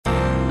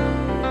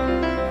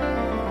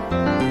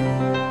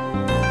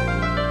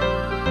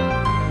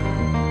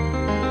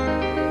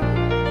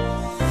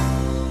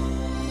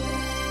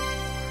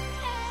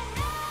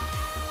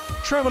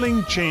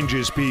Traveling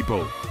changes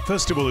people.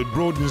 First of all, it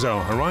broadens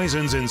our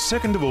horizons, and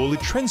second of all,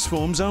 it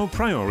transforms our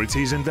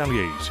priorities and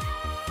values.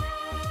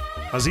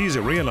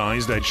 Aziza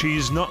realized that she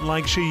is not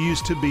like she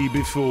used to be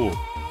before.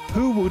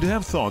 Who would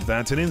have thought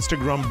that an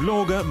Instagram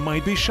blogger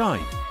might be shy?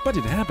 But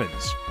it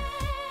happens.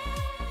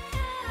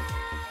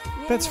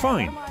 That's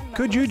fine.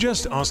 Could you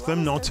just ask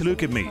them not to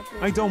look at me?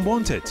 I don't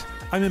want it.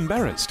 I'm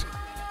embarrassed.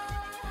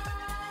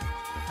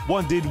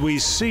 What did we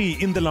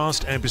see in the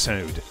last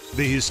episode?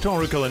 The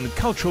historical and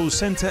cultural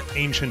center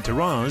Ancient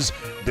Taraz,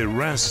 the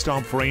rest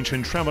stop for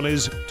ancient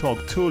travelers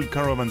Toktul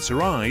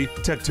Caravanserai,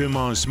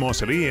 Tektumas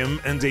Mausoleum,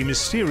 and a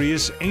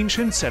mysterious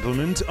ancient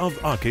settlement of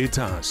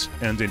Aketas.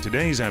 And in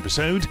today's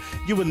episode,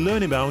 you will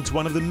learn about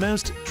one of the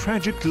most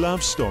tragic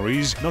love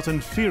stories not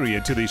inferior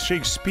to the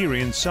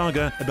Shakespearean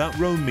saga about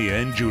Romeo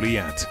and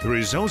Juliet. There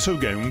is also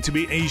going to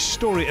be a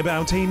story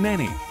about a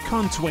nanny.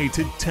 Can't wait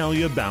to tell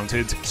you about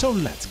it, so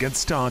let's get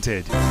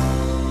started.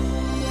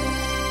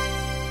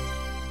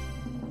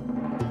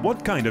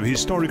 What kind of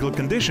historical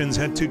conditions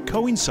had to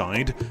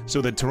coincide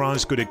so that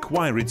Taraz could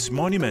acquire its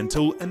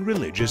monumental and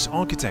religious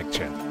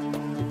architecture?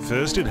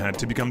 First, it had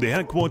to become the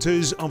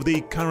headquarters of the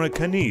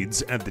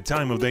Karakhanids at the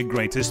time of their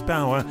greatest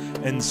power,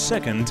 and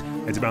second,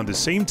 at about the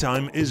same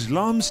time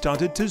Islam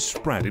started to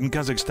spread in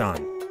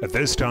Kazakhstan. At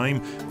this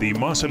time, the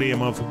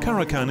mausoleum of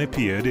Karakhan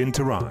appeared in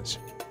Taraz.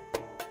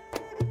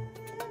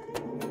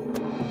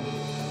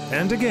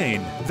 And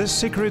again, the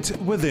secret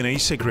within a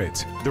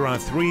secret. There are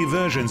three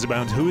versions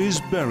about who is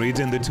buried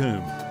in the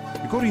tomb.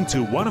 According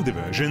to one of the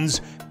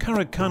versions,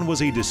 Karakhan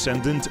was a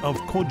descendant of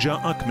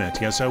Khoja Ahmed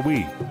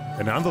Yasawi.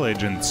 Another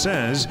legend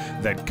says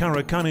that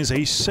Karakhan is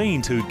a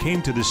saint who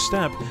came to the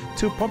steppe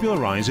to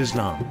popularize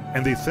Islam.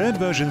 And the third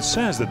version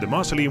says that the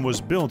mausoleum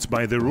was built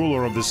by the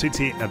ruler of the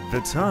city at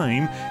the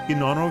time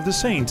in honor of the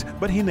saint,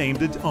 but he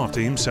named it after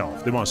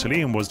himself. The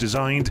mausoleum was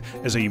designed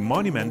as a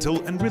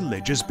monumental and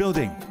religious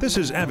building. This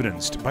is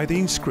evidenced by the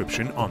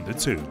inscription on the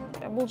tomb.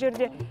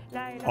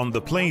 On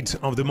the plate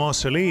of the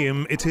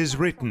mausoleum, it is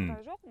written,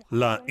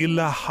 La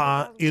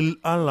ilaha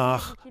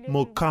illallah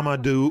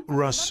Muhammadu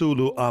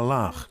Rasulu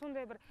Allah,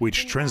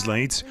 which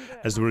translates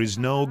as there is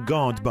no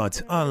God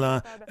but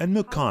Allah and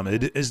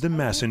Muhammad is the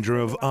messenger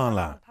of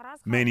Allah.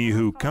 Many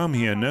who come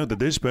here know that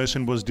this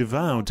person was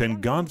devout and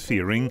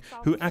God-fearing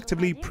who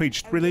actively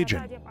preached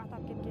religion.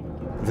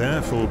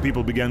 Therefore,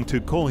 people began to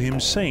call him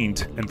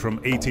saint, and from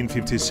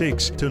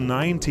 1856 to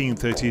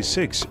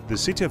 1936, the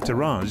city of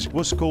Taraz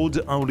was called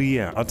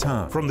Awliya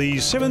Ata. From the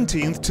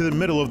 17th to the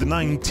middle of the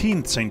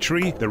 19th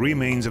century, the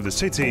remains of the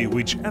city,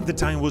 which at the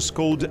time was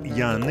called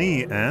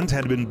Yani and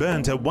had been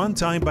burnt at one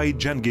time by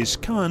Genghis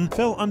Khan,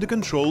 fell under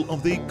control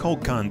of the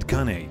Kokand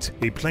Khanate.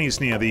 A place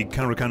near the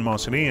Karakhan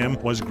mausoleum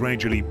was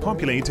gradually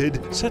populated.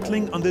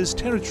 Settling on this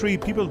territory,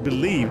 people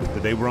believed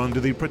that they were under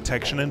the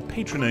protection and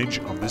patronage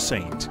of the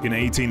saint. In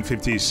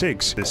 1856,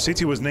 the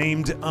city was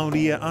named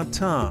Awliya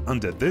Ata.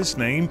 Under this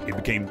name, it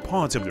became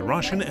part of the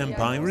Russian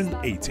Empire in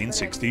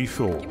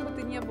 1864.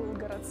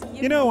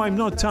 You know, I'm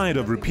not tired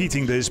of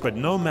repeating this, but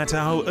no matter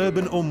how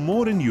urban or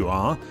modern you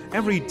are,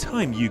 every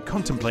time you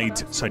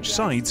contemplate such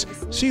sites,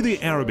 see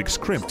the Arabic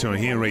script or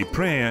hear a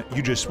prayer,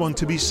 you just want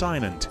to be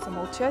silent.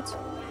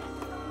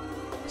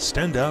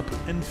 Stand up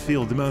and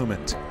feel the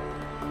moment.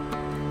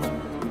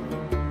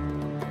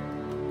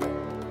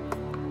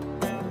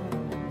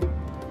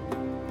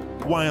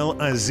 While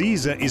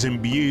Aziza is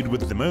imbued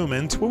with the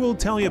moment, we will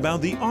tell you about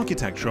the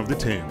architecture of the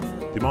tomb.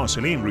 The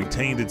mausoleum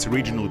retained its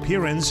original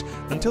appearance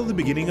until the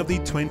beginning of the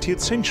 20th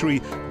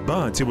century,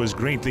 but it was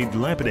greatly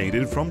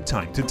dilapidated from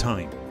time to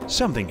time.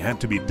 Something had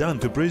to be done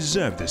to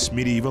preserve this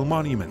medieval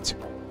monument.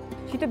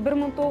 In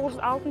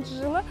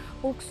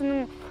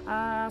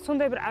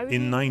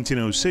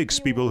 1906,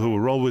 people who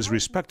were always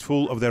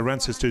respectful of their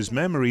ancestors'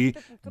 memory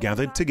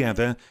gathered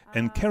together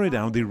and carried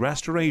out the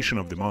restoration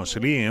of the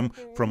mausoleum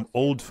from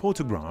old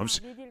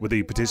photographs with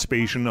the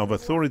participation of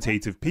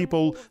authoritative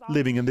people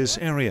living in this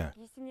area.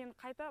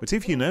 But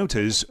if you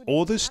notice,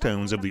 all the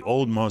stones of the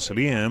old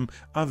mausoleum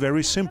are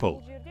very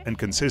simple and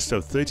consist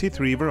of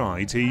 33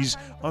 varieties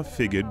of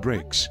figured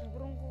bricks.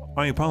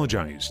 I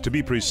apologize. To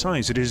be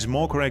precise, it is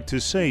more correct to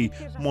say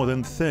more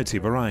than 30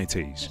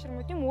 varieties.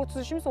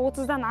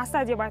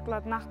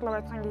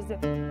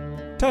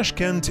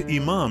 Tashkent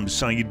Imam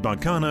Said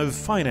Bakanov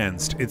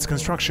financed its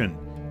construction.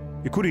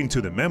 According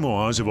to the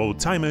memoirs of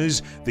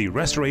old-timers, the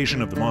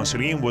restoration of the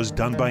mausoleum was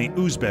done by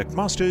Uzbek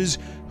masters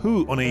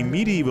who, on a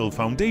medieval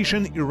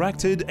foundation,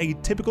 erected a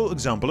typical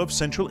example of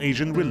Central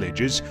Asian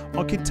religious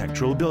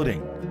architectural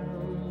building.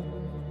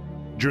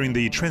 During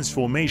the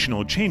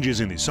transformational changes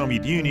in the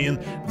Soviet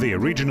Union, the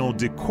original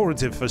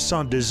decorative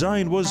facade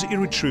design was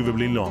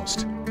irretrievably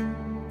lost.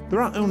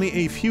 There are only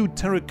a few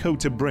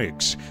terracotta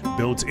bricks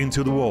built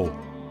into the wall.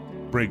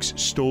 Bricks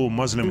store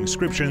Muslim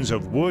inscriptions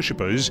of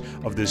worshippers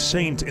of the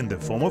saint in the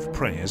form of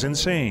prayers and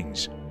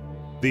sayings.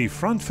 The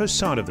front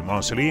facade of the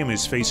mausoleum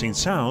is facing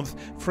south,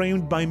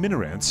 framed by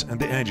minarets at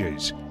the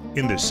edges.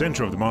 In the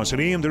center of the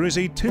mausoleum there is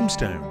a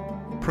tombstone.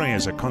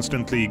 Prayers are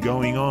constantly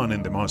going on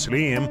in the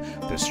mausoleum.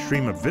 The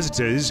stream of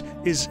visitors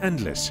is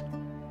endless.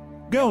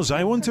 Girls,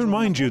 I want to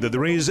remind you that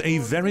there is a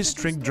very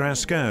strict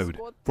dress code.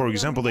 For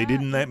example, they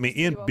didn't let me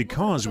in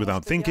because,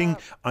 without thinking,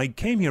 I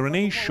came here in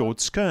a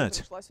short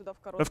skirt.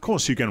 Of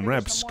course, you can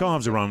wrap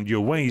scarves around your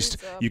waist,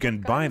 you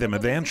can buy them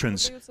at the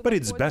entrance, but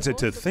it's better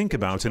to think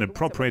about an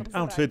appropriate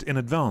outfit in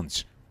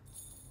advance.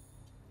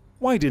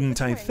 Why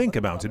didn't I think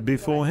about it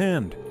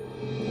beforehand?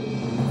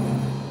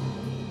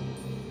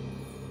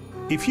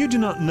 If you do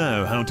not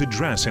know how to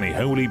dress in a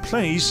holy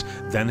place,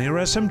 then here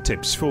are some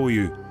tips for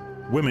you.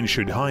 Women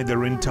should hide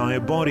their entire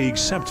body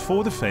except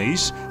for the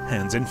face,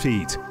 hands and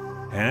feet.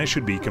 Hair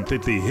should be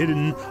completely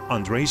hidden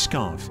under a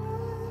scarf.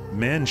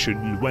 Men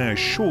shouldn't wear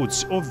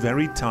shorts or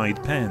very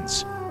tight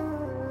pants.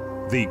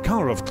 The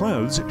color of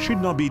clothes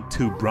should not be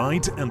too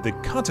bright and the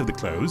cut of the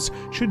clothes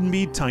shouldn't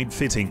be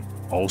tight-fitting.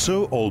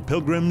 Also, all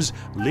pilgrims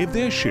leave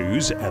their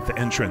shoes at the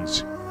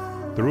entrance.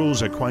 The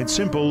rules are quite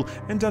simple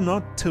and are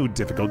not too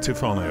difficult to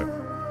follow.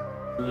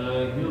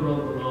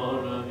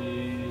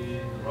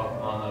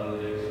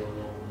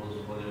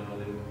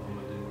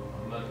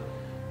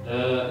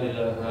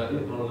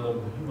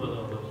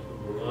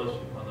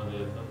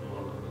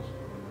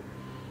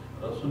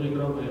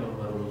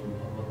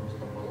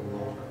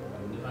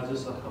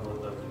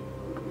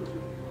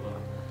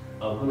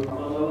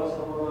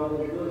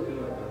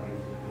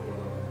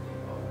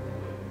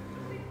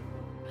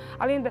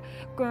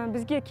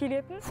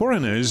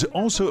 Foreigners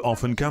also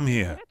often come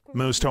here,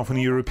 most often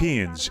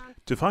Europeans,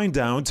 to find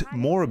out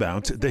more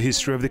about the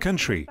history of the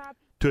country,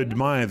 to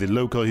admire the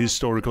local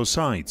historical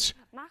sites.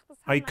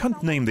 I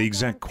can't name the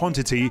exact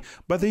quantity,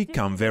 but they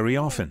come very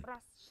often.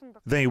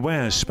 They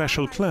wear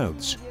special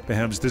clothes.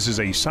 Perhaps this is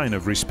a sign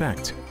of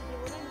respect.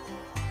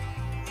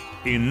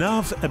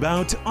 Enough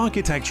about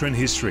architecture and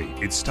history.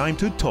 It's time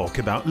to talk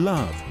about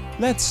love.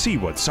 Let's see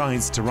what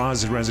sites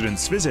Taraz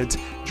residents visit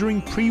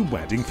during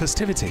pre-wedding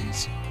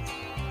festivities.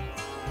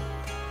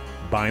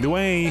 By the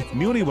way,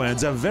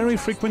 newlyweds are very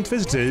frequent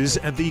visitors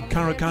at the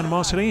Karakhan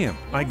mausoleum.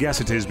 I guess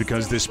it is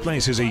because this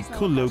place is a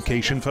cool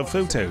location for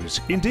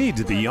photos. Indeed,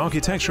 the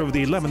architecture of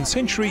the 11th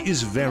century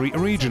is very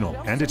original,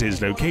 and it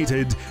is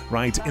located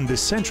right in the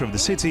center of the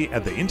city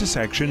at the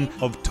intersection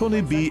of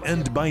Tolebi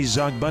and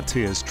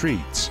Bayzak-Batir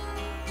streets.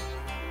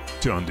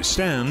 To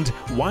understand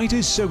why it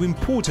is so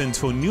important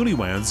for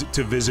newlyweds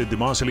to visit the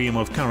mausoleum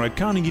of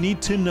Karakhan, you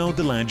need to know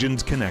the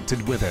legend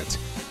connected with it.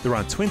 There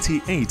are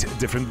 28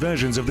 different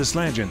versions of this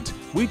legend.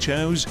 We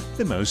chose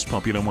the most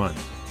popular one.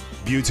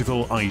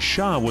 Beautiful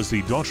Aisha was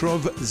the daughter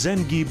of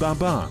Zengi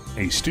Baba,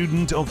 a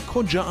student of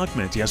Khoja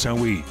Ahmed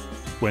Yasawi.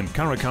 When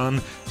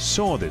Karakhan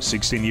saw the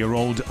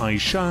 16-year-old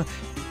Aisha,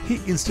 he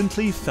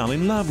instantly fell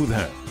in love with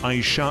her.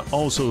 Aisha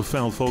also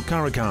fell for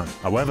Karakhan.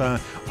 However,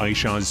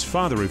 Aisha's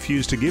father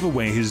refused to give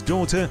away his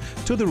daughter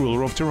to the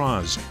ruler of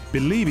Taraz,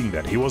 believing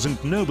that he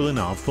wasn't noble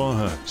enough for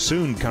her.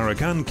 Soon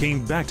Karakhan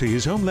came back to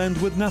his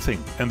homeland with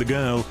nothing, and the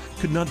girl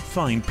could not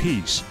find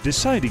peace.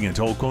 Deciding at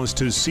all costs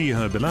to see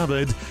her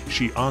beloved,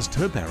 she asked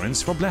her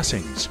parents for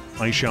blessings.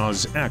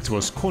 Aisha's act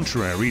was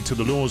contrary to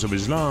the laws of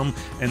Islam,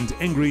 and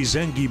angry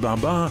Zengi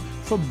Baba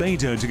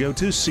forbade her to go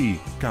to see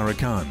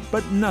Karakhan.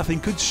 But nothing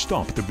could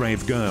stop the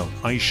brave girl.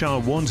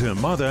 Aisha warned her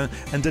mother,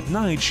 and at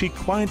night she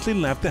quietly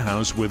left the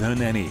house with her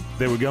nanny.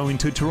 They were going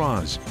to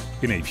Taraz.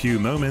 In a few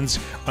moments,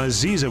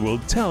 Aziza will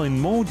tell in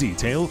more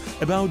detail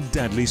about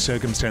deadly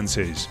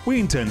circumstances.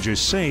 We intend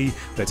just say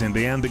that in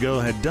the end the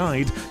girl had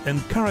died, and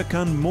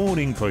Karakhan,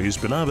 mourning for his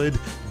beloved,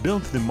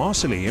 built the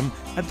mausoleum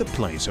at the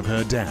place of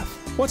her death.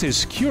 What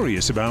is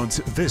curious about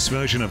this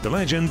version of the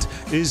legend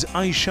is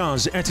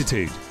Aisha's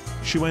attitude.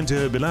 She went to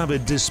her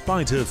beloved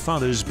despite her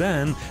father's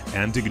ban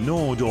and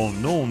ignored all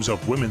norms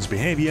of women's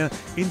behavior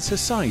in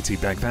society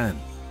back then.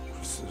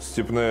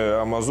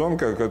 Степная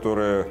амазонка,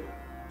 которая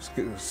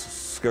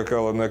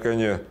скакала на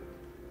коне.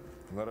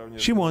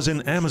 She was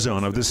an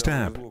Amazon of the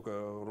steppe,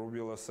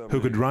 who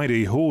could ride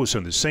a horse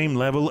on the same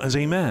level as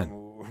a man,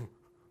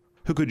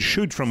 who could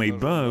shoot from a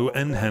bow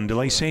and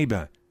handle a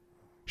saber.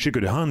 She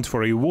could hunt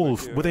for a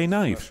wolf with a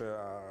knife.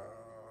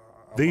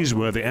 These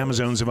were the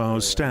Amazons of our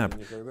steppe.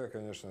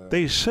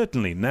 They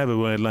certainly never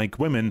were like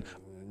women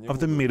of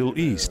the Middle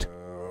East.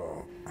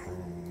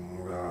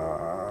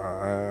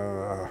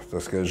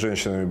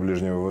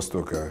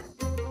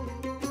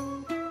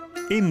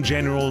 In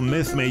general,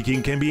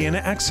 myth-making can be an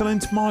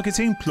excellent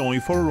marketing ploy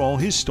for all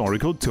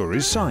historical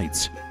tourist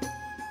sites.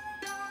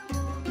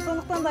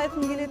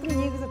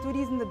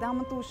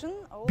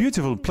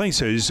 Beautiful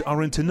places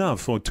aren't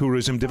enough for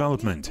tourism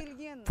development.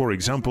 For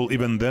example,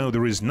 even though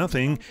there is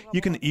nothing,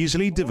 you can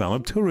easily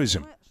develop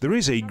tourism. There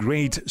is a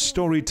great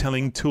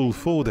storytelling tool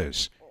for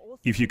this.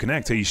 If you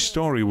connect a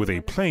story with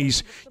a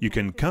place, you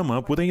can come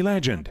up with a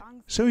legend,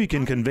 so you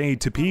can convey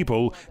it to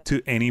people,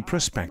 to any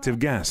prospective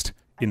guest.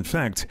 In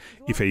fact,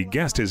 if a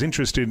guest is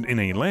interested in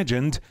a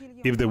legend,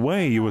 if the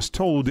way he was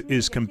told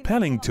is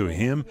compelling to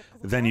him,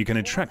 then you can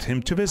attract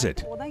him to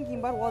visit.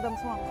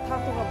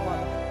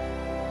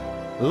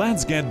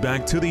 Let's get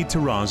back to the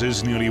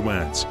Taraz's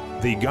newlyweds.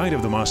 The guide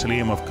of the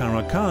mausoleum of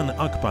Karakhan,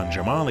 Akpan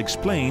Jamal,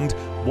 explained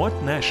what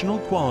national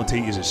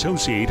quality is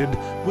associated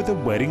with the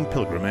wedding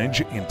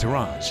pilgrimage in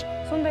Taraz.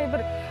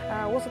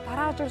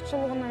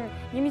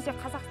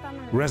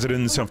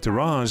 Residents of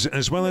Taraz,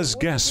 as well as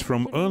guests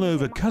from all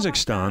over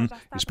Kazakhstan,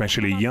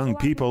 especially young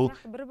people,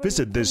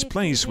 visit this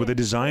place with a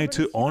desire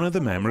to honor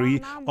the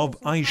memory of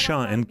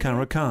Aisha and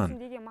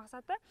Karakhan.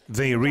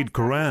 They read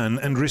Quran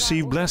and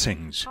receive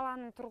blessings.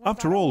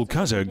 After all,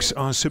 Kazakhs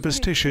are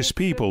superstitious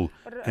people,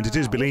 and it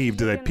is believed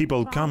that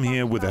people come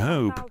here with the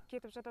hope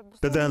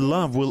that their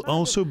love will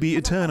also be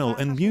eternal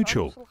and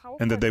mutual,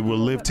 and that they will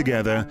live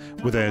together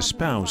with their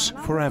spouse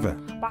forever.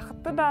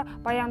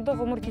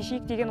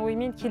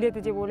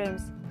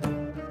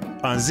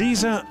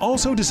 Aziza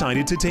also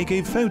decided to take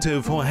a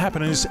photo for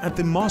happiness at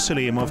the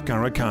mausoleum of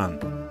Karakhan.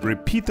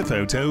 Repeat the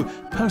photo,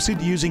 post it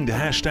using the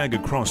hashtag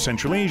across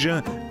Central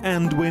Asia,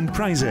 and win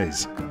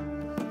prizes.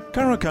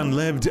 Karakhan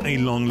lived a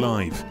long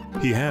life.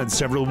 He had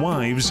several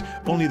wives,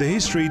 only the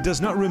history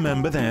does not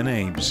remember their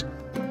names.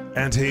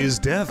 At his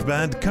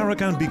deathbed,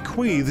 Karakhan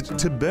bequeathed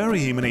to bury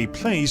him in a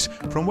place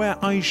from where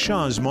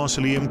Aisha's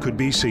mausoleum could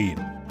be seen.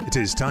 It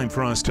is time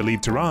for us to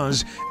leave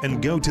Taraz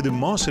and go to the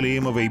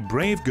mausoleum of a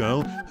brave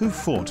girl who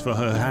fought for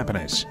her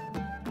happiness.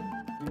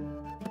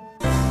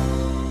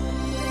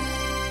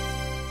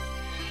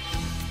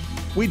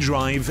 We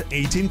drive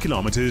 18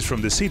 kilometers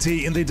from the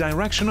city in the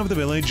direction of the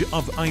village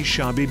of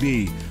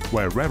Aisha-Bibi,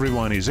 where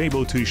everyone is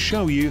able to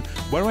show you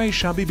where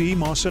Aisha-Bibi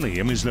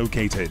mausoleum is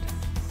located.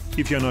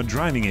 If you're not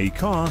driving a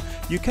car,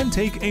 you can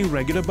take a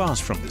regular bus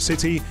from the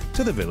city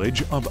to the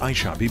village of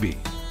Aisha-Bibi.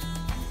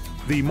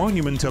 The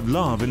monument of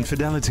love and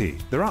fidelity.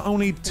 There are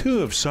only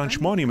two of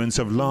such monuments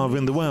of love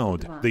in the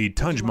world, the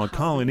Taj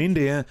Mahal in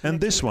India and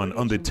this one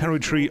on the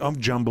territory of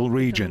Jambal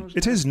region.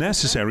 It is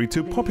necessary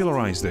to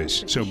popularize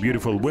this, so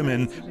beautiful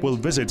women will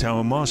visit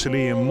our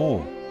mausoleum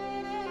more.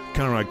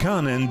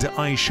 Karakhan and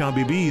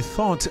Aisha-Bibi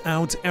thought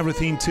out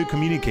everything to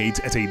communicate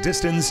at a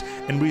distance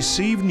and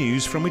receive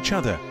news from each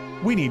other.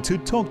 We need to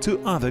talk to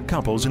other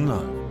couples in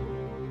love.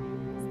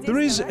 There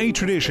is a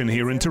tradition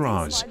here in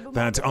Taraz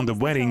that on the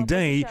wedding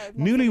day,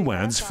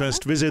 newlyweds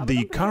first visit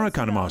the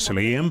Karakhan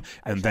mausoleum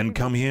and then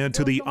come here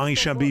to the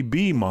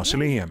Aisha-Bibi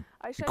mausoleum.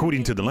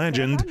 According to the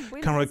legend,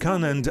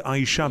 Karakhan and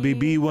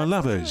Aisha-Bibi were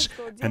lovers,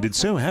 and it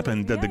so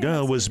happened that the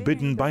girl was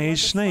bitten by a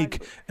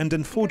snake and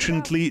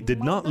unfortunately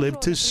did not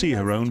live to see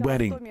her own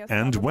wedding.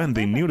 And when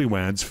the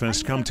newlyweds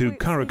first come to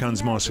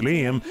Karakhan's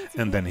mausoleum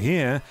and then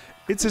here,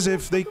 it's as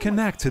if they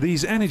connect to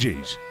these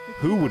energies.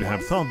 Who would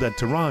have thought that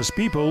Taraz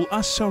people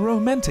are so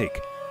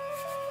romantic?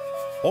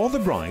 All the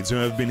brides who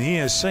have been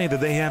here say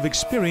that they have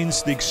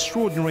experienced the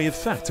extraordinary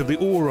effect of the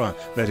aura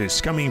that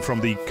is coming from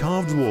the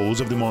carved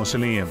walls of the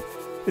mausoleum.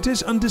 It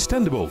is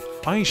understandable.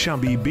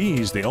 Aisha-Bibi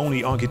is the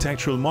only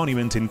architectural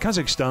monument in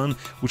Kazakhstan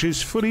which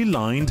is fully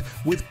lined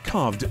with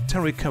carved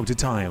terracotta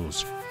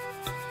tiles.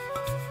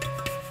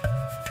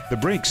 The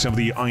bricks of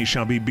the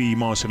Aisha-Bibi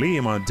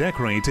mausoleum are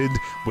decorated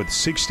with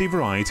 60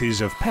 varieties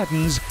of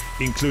patterns,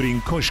 including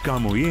koshkar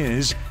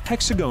muyiz,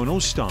 hexagonal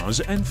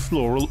stars and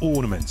floral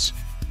ornaments.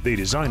 The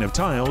design of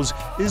tiles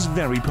is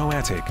very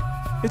poetic.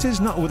 It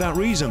is not without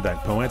reason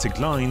that poetic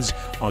lines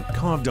are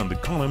carved on the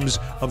columns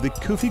of the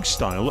Kufic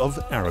style of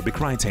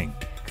Arabic writing.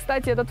 By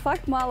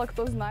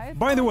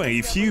the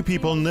way, few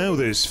people know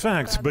this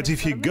fact, but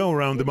if you go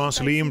around the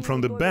mausoleum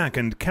from the back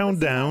and count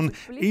down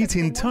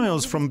 18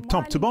 tiles from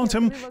top to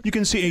bottom, you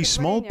can see a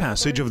small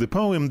passage of the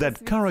poem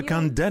that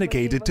Karakhan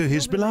dedicated to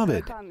his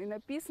beloved.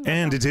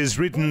 And it is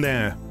written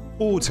there,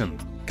 autumn,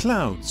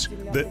 clouds,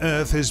 the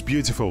earth is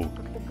beautiful.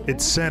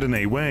 It's sad in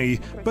a way,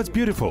 but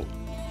beautiful.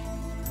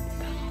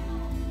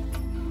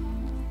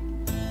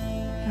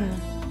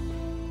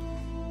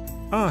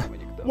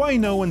 Why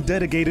no one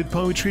dedicated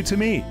poetry to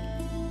me?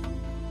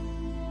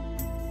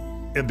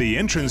 At the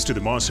entrance to the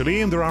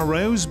mausoleum there are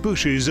rose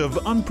bushes of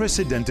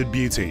unprecedented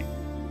beauty.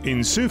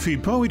 In Sufi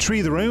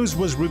poetry, the rose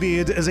was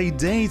revered as a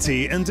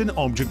deity and an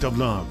object of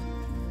love.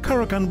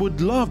 Karakhan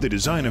would love the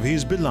design of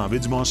his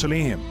beloved's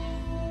mausoleum.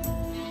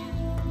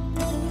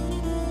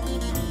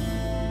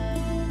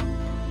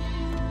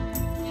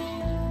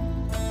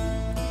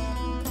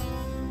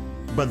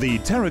 But the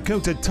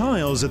terracotta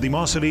tiles at the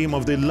mausoleum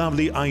of the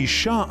lovely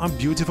Aisha are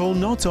beautiful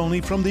not only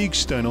from the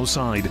external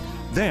side,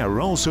 they are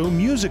also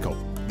musical.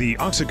 The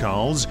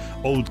Oxacals,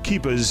 old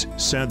keepers,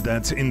 said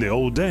that in the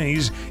old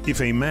days,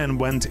 if a man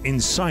went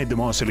inside the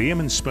mausoleum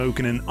and spoke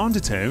in an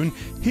undertone,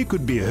 he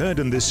could be heard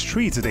on the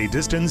street at a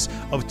distance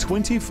of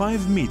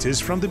 25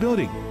 meters from the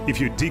building. If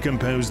you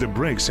decompose the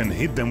bricks and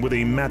hit them with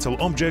a metal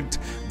object,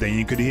 then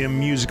you could hear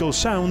musical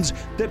sounds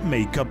that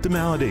make up the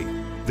melody.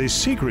 The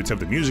secret of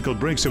the musical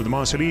bricks of the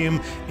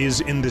mausoleum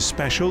is in the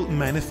special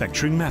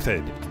manufacturing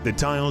method. The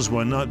tiles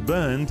were not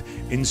burned,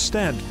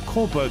 instead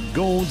copper,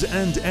 gold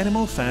and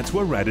animal fat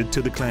were added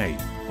to the clay.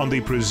 On the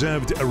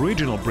preserved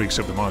original bricks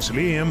of the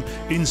mausoleum,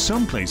 in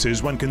some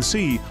places one can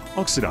see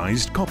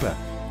oxidized copper.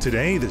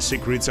 Today the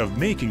secrets of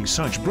making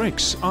such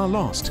bricks are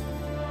lost.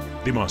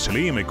 The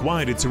mausoleum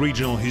acquired its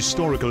original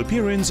historical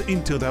appearance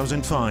in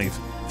 2005.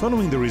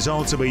 Following the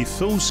results of a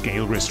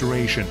full-scale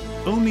restoration.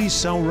 Only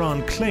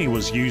Sauron clay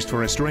was used for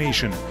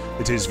restoration.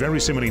 It is very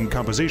similar in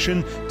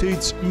composition to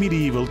its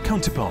medieval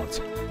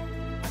counterpart.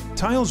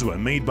 Tiles were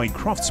made by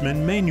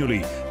craftsmen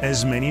manually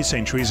as many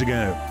centuries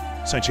ago.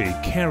 Such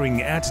a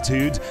caring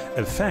attitude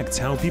affects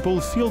how people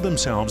feel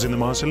themselves in the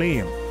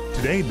mausoleum.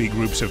 Today, big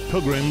groups of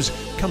pilgrims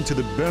come to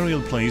the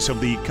burial place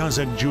of the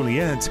Kazakh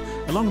Juliet.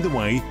 Along the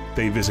way,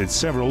 they visit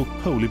several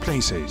holy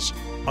places.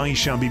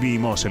 Aisha-Bibi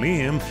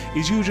mausoleum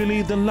is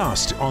usually the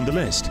last on the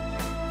list.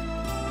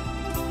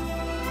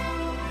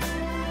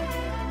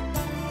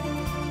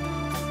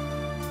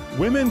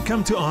 Women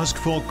come to ask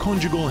for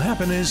conjugal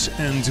happiness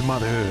and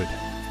motherhood.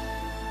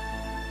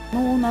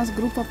 Ну, у нас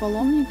группа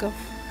паломников,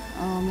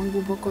 мы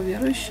глубоко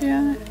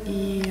верующие,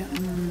 и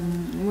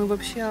мы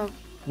вообще...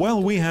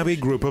 Well, we have a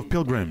group of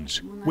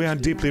pilgrims. We are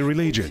deeply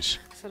religious.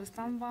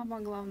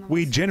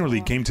 We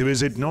generally came to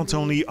visit not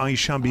only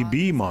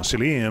Aisha-Bibi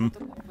mausoleum,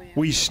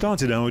 we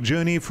started our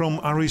journey from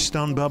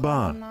Aristan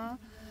Baba,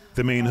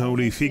 the main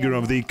holy figure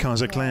of the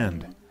Kazakh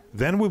land.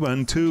 Then we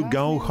went to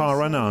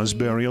Gauharana's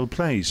burial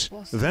place,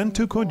 then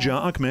to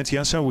Khoja Ahmet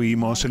Yasawi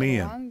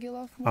mausoleum.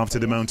 After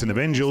the Mountain of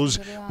Angels,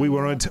 we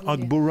were at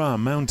Akbura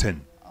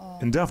mountain.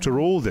 And after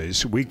all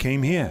this, we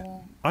came here.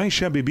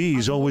 Aisha-Bibi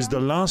is always the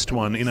last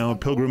one in our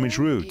pilgrimage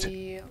route.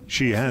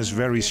 She has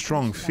very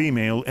strong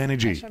female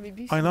energy.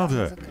 I love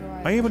her.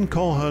 I even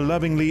call her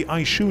lovingly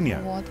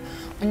Aishunya.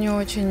 У нее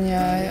очень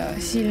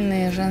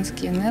сильные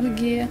женские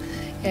энергии.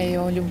 Я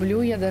ее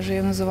люблю, я даже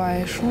ее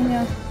называю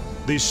Аишуня.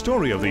 The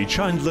story of the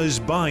childless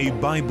Bai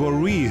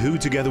Bori, who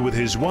together with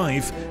his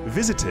wife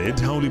visited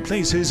holy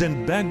places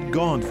and begged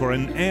God for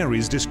an heir,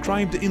 is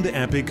described in the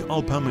epic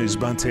Alpamis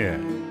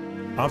Batir.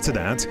 After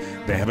that,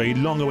 they have a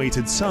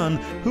long-awaited son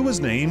who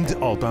was named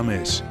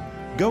Alpamis.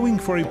 Going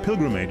for a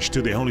pilgrimage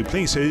to the holy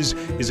places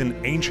is an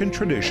ancient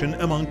tradition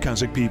among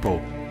Kazakh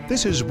people.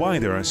 This is why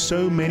there are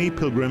so many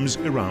pilgrims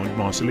around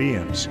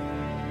mausoleums.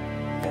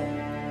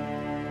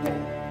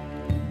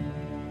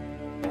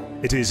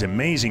 It is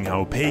amazing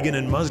how pagan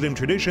and Muslim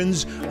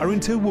traditions are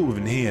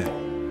interwoven here.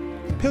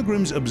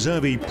 Pilgrims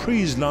observe a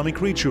pre-Islamic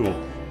ritual.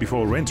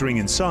 Before entering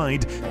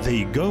inside,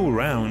 they go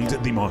around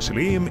the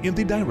mausoleum in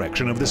the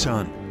direction of the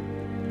sun.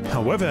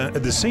 However,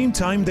 at the same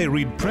time, they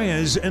read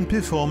prayers and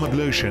perform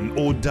ablution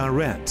or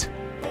daret.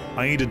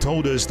 Aida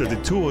told us that the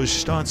tour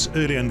starts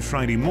early on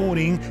Friday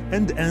morning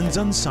and ends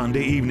on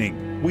Sunday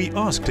evening. We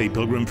asked a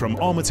pilgrim from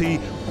Almaty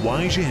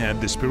why she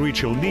had the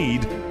spiritual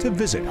need to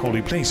visit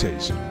holy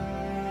places.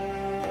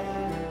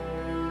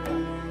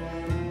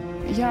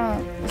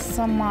 Я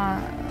сама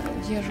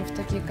езжу в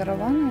такие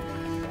караваны,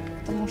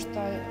 потому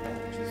что...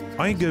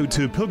 I go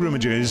to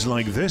pilgrimages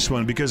like this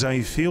one because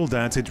I feel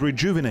that it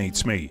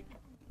rejuvenates me,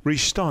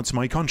 restarts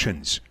my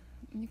conscience.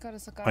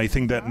 I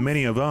think that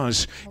many of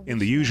us, in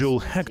the usual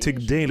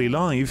hectic daily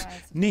life,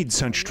 need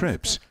such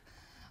trips,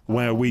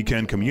 where we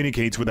can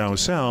communicate with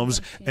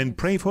ourselves and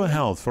pray for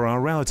health for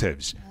our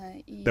relatives.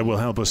 That will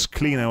help us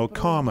clean our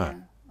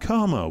karma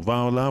of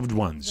our loved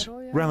ones,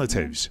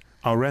 relatives,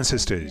 our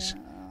ancestors.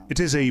 It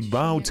is a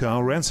bow to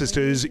our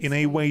ancestors in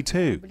a way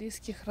too.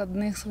 From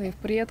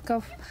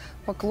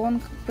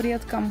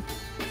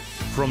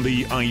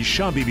the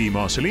Aisha-Bibi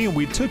mausoleum,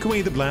 we took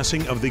away the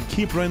blessing of the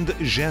Kiprand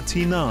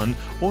Jatinan,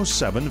 or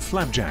 7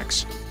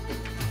 flapjacks.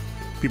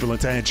 People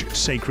attach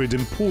sacred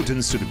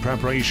importance to the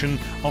preparation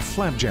of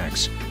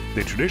flapjacks.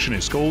 The tradition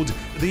is called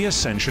the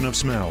Ascension of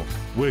Smell.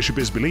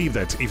 Worshippers believe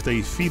that if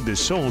they feed the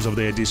souls of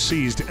their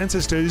deceased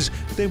ancestors,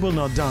 they will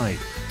not die.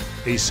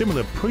 A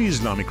similar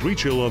pre-Islamic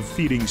ritual of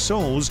feeding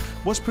souls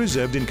was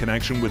preserved in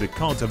connection with the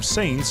cult of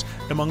saints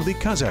among the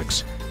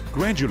Kazakhs.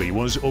 Gradually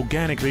was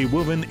organically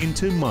woven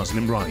into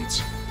Muslim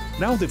rites.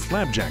 Now the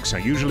flapjacks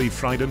are usually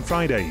fried on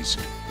Fridays,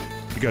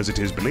 because it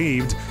is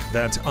believed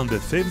that on the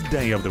 5th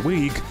day of the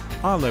week,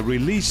 Allah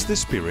released the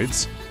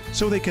spirits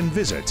so they can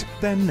visit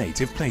their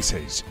native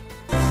places.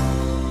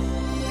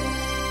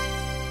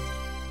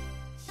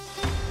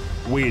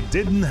 We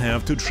didn't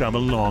have to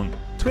travel long.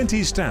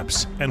 20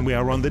 steps and we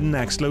are on the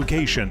next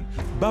location,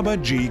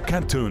 Babaji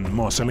Khatun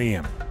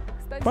Mausoleum.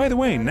 By the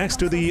way, next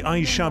to the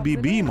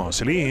Aisha-Bibi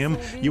mausoleum,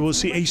 you will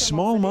see a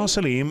small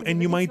mausoleum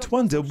and you might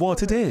wonder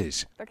what it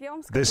is.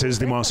 This is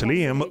the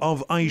mausoleum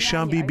of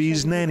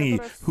Aisha-Bibi's nanny,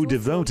 who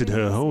devoted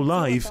her whole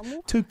life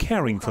to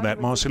caring for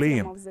that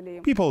mausoleum.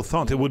 People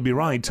thought it would be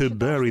right to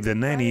bury the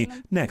nanny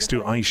next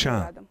to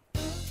Aisha.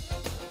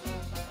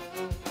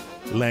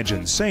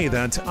 Legends say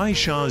that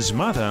Aisha's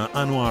mother,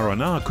 Anwar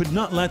Ana, could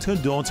not let her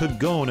daughter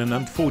go on an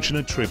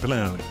unfortunate trip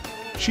alone.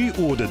 She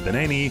ordered the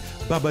nanny,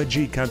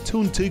 Babaji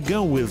Khatun, to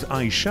go with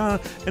Aisha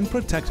and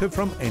protect her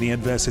from any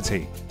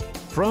adversity.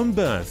 From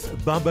birth,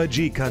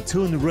 Babaji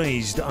Khatun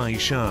raised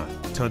Aisha,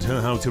 taught her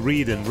how to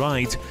read and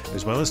write,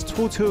 as well as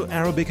taught her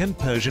Arabic and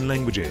Persian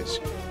languages.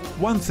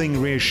 One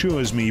thing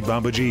reassures me,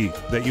 Babaji,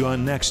 that you are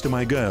next to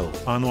my girl,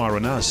 Anwar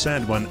Ana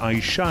said when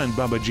Aisha and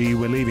Babaji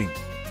were leaving.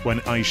 When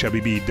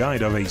Aisha-Bibi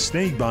died of a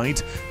snake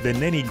bite, the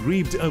nanny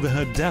grieved over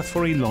her death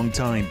for a long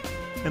time.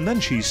 And then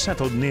she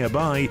settled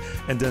nearby,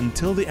 and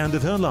until the end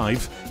of her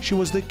life, she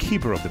was the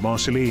keeper of the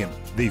mausoleum.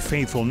 The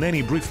faithful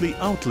nanny briefly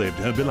outlived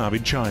her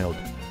beloved child.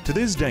 To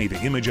this day,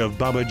 the image of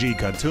Babaji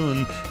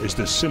Khatun is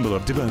the symbol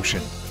of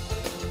devotion.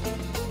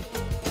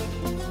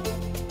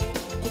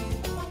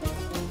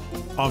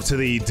 After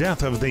the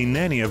death of the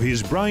nanny of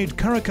his bride,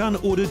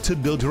 Karakhan ordered to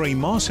build her a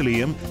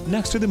mausoleum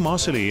next to the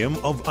mausoleum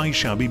of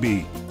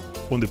Aisha-Bibi.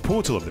 On the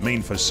portal of the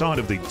main facade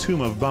of the tomb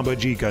of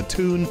Babaji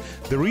Khatun,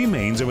 the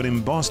remains of an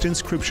embossed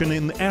inscription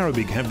in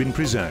Arabic have been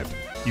preserved.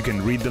 You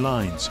can read the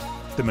lines.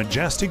 The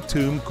majestic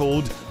tomb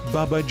called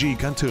Babaji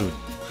Khatun.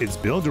 Its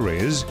builder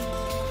is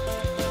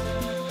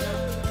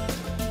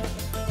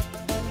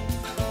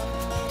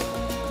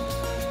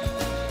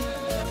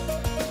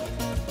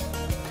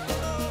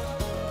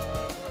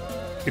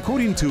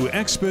According to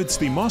experts,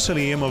 the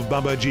mausoleum of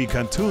Babaji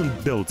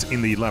Khatun, built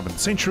in the 11th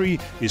century,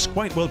 is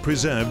quite well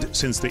preserved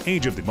since the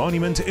age of the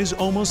monument is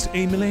almost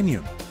a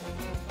millennium.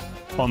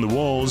 On the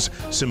walls,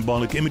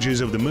 symbolic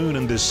images of the moon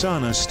and the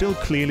sun are still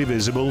clearly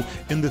visible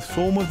in the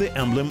form of the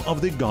emblem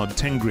of the god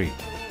Tengri.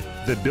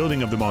 The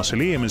building of the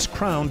mausoleum is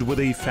crowned with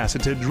a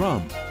faceted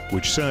drum,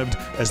 which served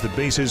as the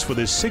basis for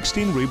the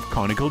 16-ribbed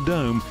conical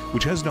dome,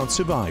 which has not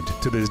survived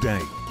to this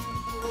day.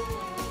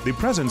 The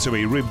presence of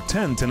a ribbed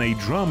tent and a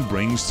drum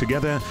brings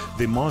together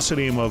the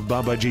mausoleum of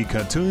Babaji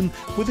Khatun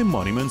with the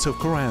monuments of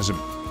Khwarezm.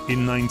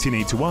 In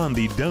 1981,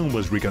 the dome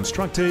was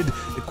reconstructed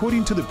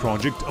according to the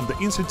project of the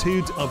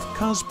Institute of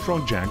Kaz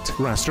Project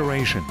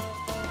Restoration.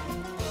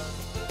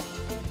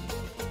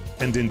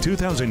 And in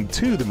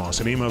 2002, the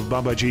mausoleum of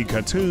Babaji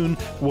Khatun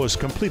was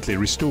completely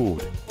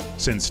restored.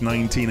 Since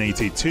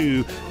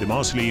 1982, the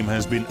mausoleum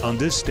has been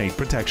under state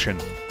protection.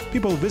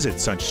 People visit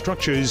such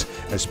structures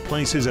as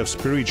places of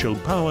spiritual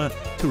power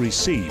to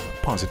receive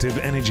positive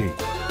energy.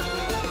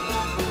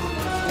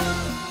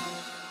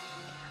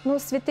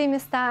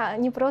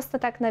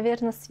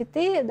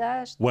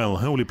 Well,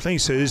 holy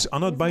places are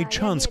not by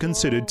chance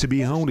considered to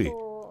be holy.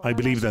 I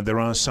believe that there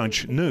are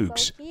such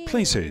nooks,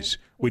 places,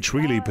 which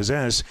really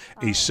possess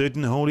a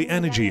certain holy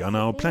energy on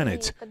our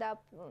planet.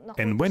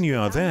 And when you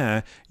are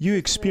there, you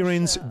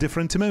experience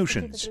different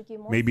emotions,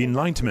 maybe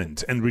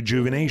enlightenment and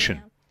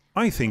rejuvenation.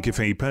 I think if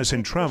a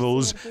person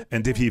travels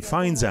and if he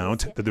finds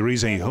out that there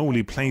is a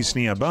holy place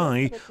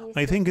nearby,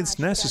 I think it's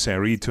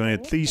necessary to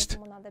at least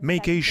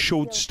make a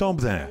short stop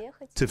there,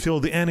 to feel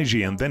the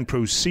energy and then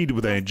proceed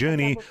with their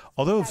journey,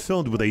 although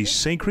filled with a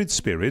sacred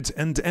spirit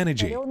and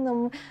energy.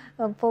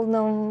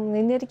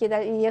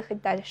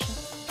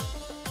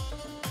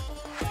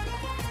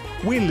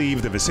 We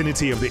leave the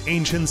vicinity of the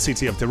ancient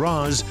city of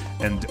Taraz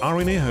and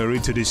are in a hurry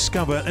to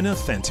discover an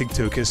authentic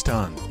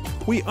Turkestan.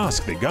 We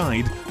ask the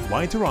guide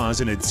why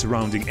Taraz and its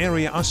surrounding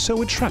area are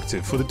so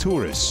attractive for the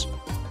tourists.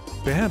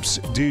 Perhaps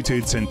due to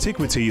its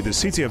antiquity, the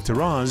city of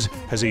Taraz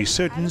has a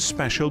certain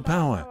special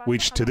power,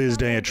 which to this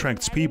day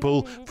attracts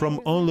people from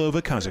all over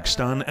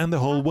Kazakhstan and the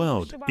whole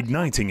world,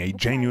 igniting a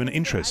genuine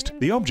interest.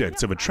 The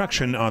objects of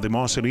attraction are the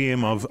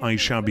mausoleum of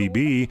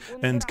Aisha-Bibi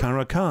and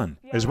Karakhan,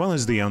 as well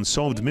as the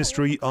unsolved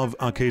mystery of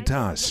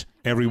Aketas.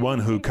 Everyone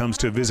who comes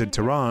to visit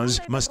Taraz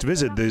must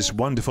visit this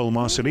wonderful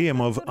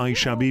mausoleum of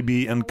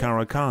Aisha-Bibi and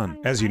Karakhan.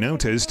 As you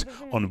noticed,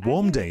 on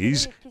warm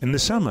days, in the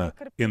summer,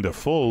 in the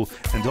fall,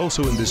 and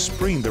also in the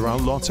spring, there are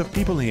lots of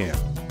people here.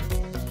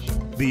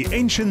 The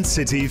ancient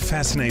city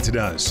fascinated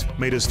us,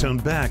 made us turn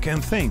back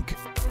and think.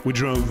 We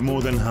drove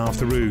more than half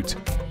the route.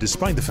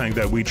 Despite the fact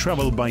that we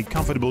travel by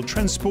comfortable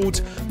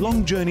transport,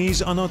 long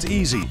journeys are not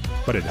easy.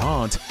 But at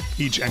heart,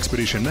 each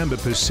expedition member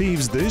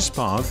perceives this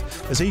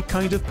path as a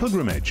kind of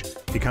pilgrimage,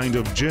 a kind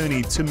of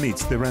journey to meet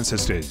their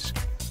ancestors.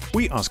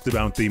 We asked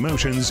about the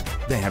emotions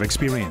they have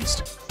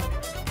experienced.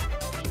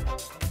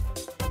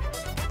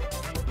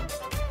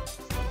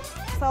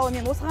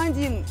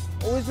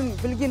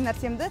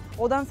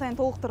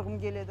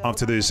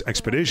 After this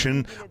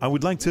expedition, I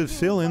would like to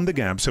fill in the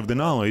gaps of the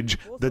knowledge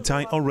that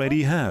I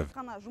already have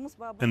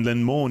and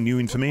learn more new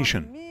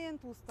information.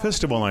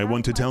 First of all, I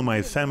want to tell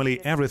my family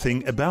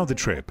everything about the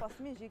trip.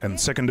 And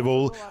second of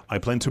all, I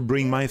plan to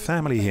bring my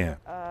family here.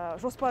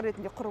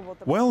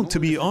 Well, to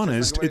be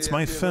honest, it's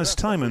my first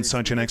time on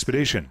such an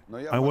expedition.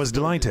 I was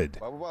delighted.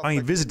 I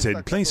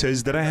visited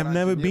places that I have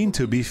never been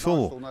to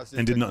before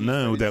and did not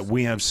know that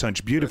we have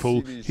such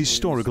beautiful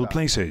historical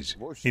places.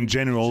 In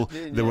general,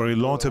 there were a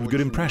lot of good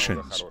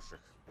impressions.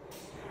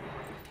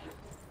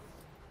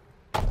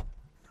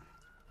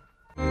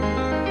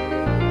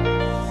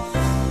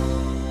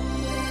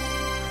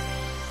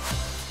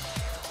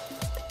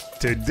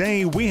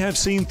 Today, we have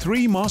seen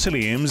 3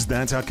 mausoleums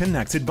that are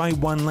connected by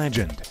one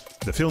legend.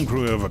 The film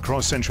crew of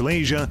Across Central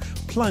Asia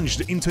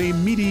plunged into a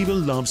medieval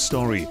love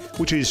story,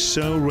 which is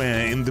so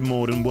rare in the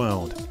modern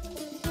world.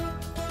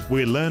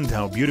 We learned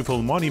how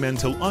beautiful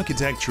monumental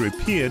architecture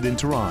appeared in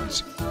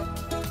Taraz.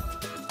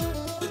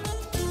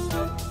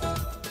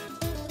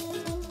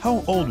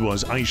 How old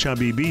was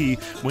Aisha-Bibi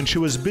when she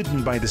was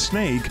bitten by the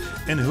snake,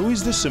 and who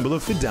is the symbol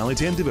of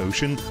fidelity and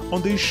devotion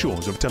on the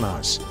shores of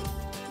Taraz?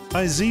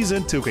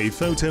 Aziza took a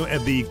photo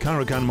at the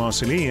Karakhan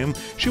mausoleum.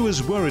 She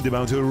was worried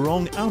about her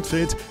wrong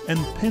outfit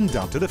and pinned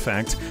up to the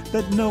fact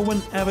that no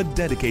one ever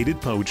dedicated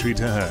poetry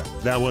to her.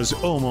 That was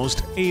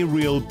almost a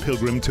real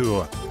pilgrim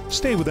tour.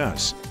 Stay with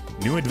us.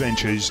 New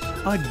adventures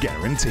are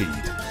guaranteed.